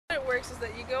It works is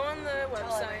that you go on the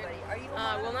website,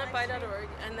 willnotbuy.org,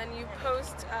 and then you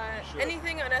post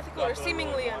anything unethical or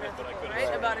seemingly unethical,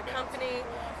 right? About a company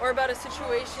or about a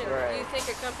situation that you think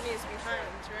a company is behind,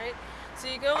 right? So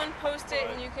you go and post it,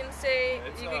 and you can say,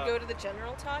 you could go to the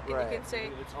general talk, and you can say,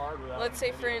 let's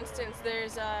say for instance,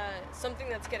 there's something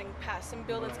that's getting passed, some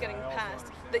bill that's getting passed,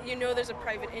 that you know there's a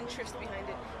private interest behind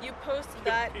it. You post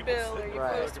that bill, or you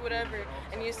post whatever,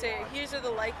 and you say, here's are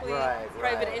the likely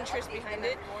private interests behind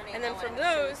it, and then from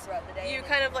those, you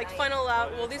kind of like funnel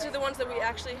out, well, these are the ones that we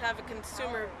actually have a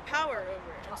consumer power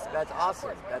over. That's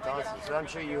awesome. That's awesome. So I'm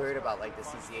sure you heard about like the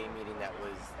CCA meeting that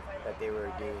they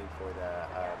were doing for the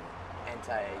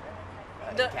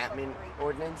anti-encampment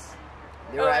ordinance.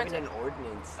 They were having an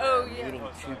ordinance meeting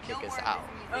to kick us out.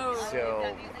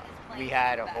 So we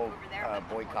had a whole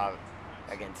boycott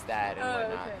against that and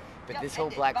whatnot. But this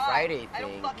whole Black Friday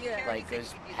thing like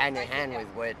goes hand in hand with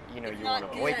what you want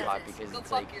to boycott, because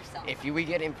it's like if we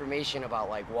get information about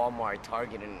like Walmart,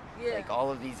 Target, and like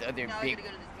all of these other big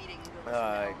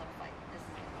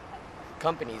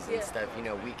companies and stuff,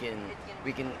 we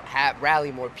can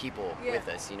rally more people with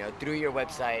us, through your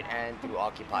website and through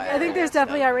Occupy. I think there's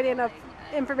definitely already enough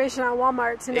information on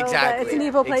Walmart to know that it's an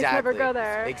evil place, never go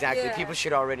there. Exactly. People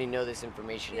should already know this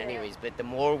information anyways, but the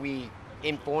more we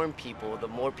inform people, the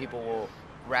more people will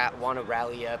want to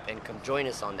rally up and come join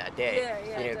us on that day.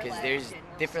 Because there's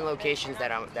different locations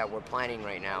that we're planning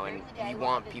right now, and we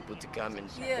want people to come and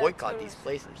boycott these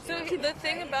places. So the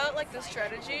thing about like the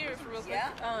strategy, real quick,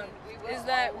 is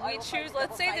that we choose.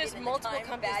 Let's say there's multiple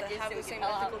companies that have the same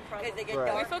ethical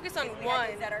problem. We focus on one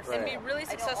and be really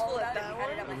successful at that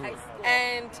one,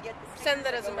 and send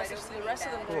that as a message to the rest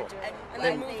of them that are doing it, and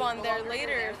then move on there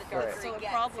later if it's still a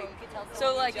problem.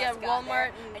 So like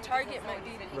Walmart and Target might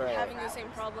be having the same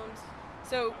problems.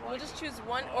 So we'll just choose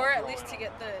one, or at least to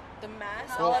get the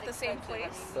mass all at the same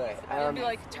place. It'll be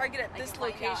like Target at this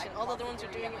location. All the other ones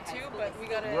are doing it too, but we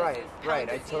gotta. Right.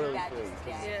 I totally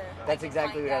feel you. That's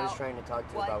exactly what I was trying to talk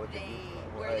to you about with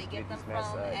these mass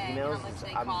emails.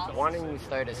 I'm wanting to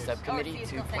start a subcommittee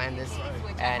to plan this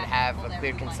and have a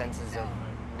clear consensus of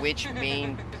which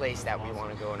main place that we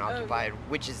want to go and occupy,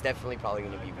 which is definitely probably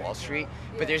going to be Wall Street,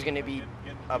 but there's going to be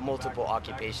multiple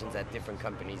occupations at different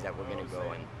companies that we're going to go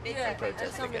and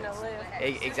protest against.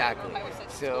 Exactly.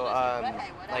 So,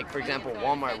 like for example,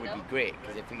 Walmart would be great,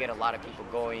 because if we get a lot of people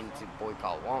going to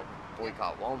boycott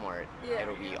Walmart,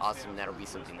 it'll be awesome. That'll be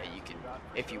something that you can,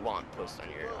 if you want, post on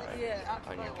your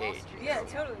page.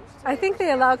 Totally. I think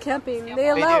they allow camping. They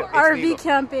allow RV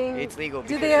camping. It's legal.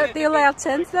 Do they allow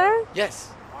tents there?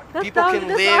 Yes. People can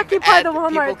live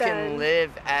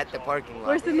at the parking lot.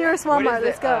 Where's the nearest Walmart?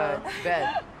 Let's go.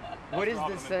 Beth, what is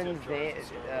the son's name?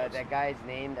 That guy's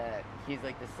name? That he's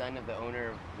like the son of the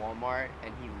owner of Walmart,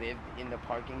 and he lived in the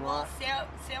parking lot. Well,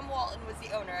 Sam Walton was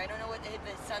the owner. I don't know what the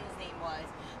son's name was,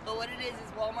 but what it is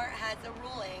Walmart has a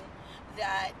ruling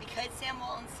that because Sam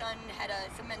Walton's son had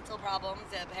some mental problems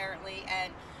apparently,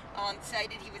 and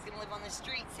decided he was going to live on the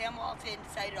street, Sam Walton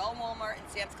decided all Walmart and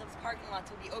Sam's Club's parking lots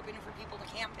would be open for people to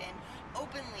camp in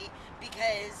openly,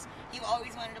 because he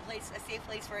always wanted a safe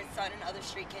place for his son and other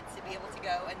street kids to be able to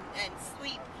go and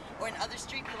sleep, or in other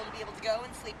street people to be able to go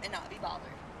and sleep and not be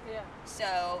bothered.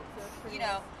 So,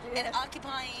 and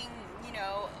occupying,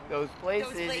 those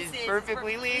places is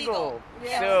perfectly legal.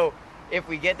 So if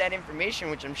we get that information,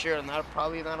 which I'm sure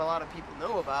probably not a lot of people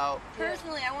know about.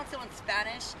 Personally, I want someone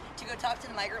Spanish to go talk to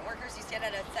the migrant workers who stand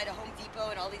outside of Home Depot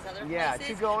and all these other places,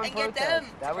 to go and get protest. them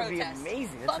That would be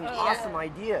amazing. That's an awesome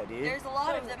idea, dude. There's a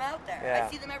lot of them out there. I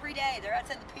see them every day. They're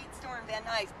outside the paint store in Van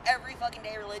Nuys every fucking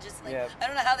day religiously. I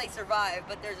don't know how they survive,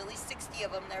 but there's at least 60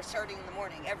 of them. They're starting in the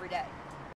morning every day.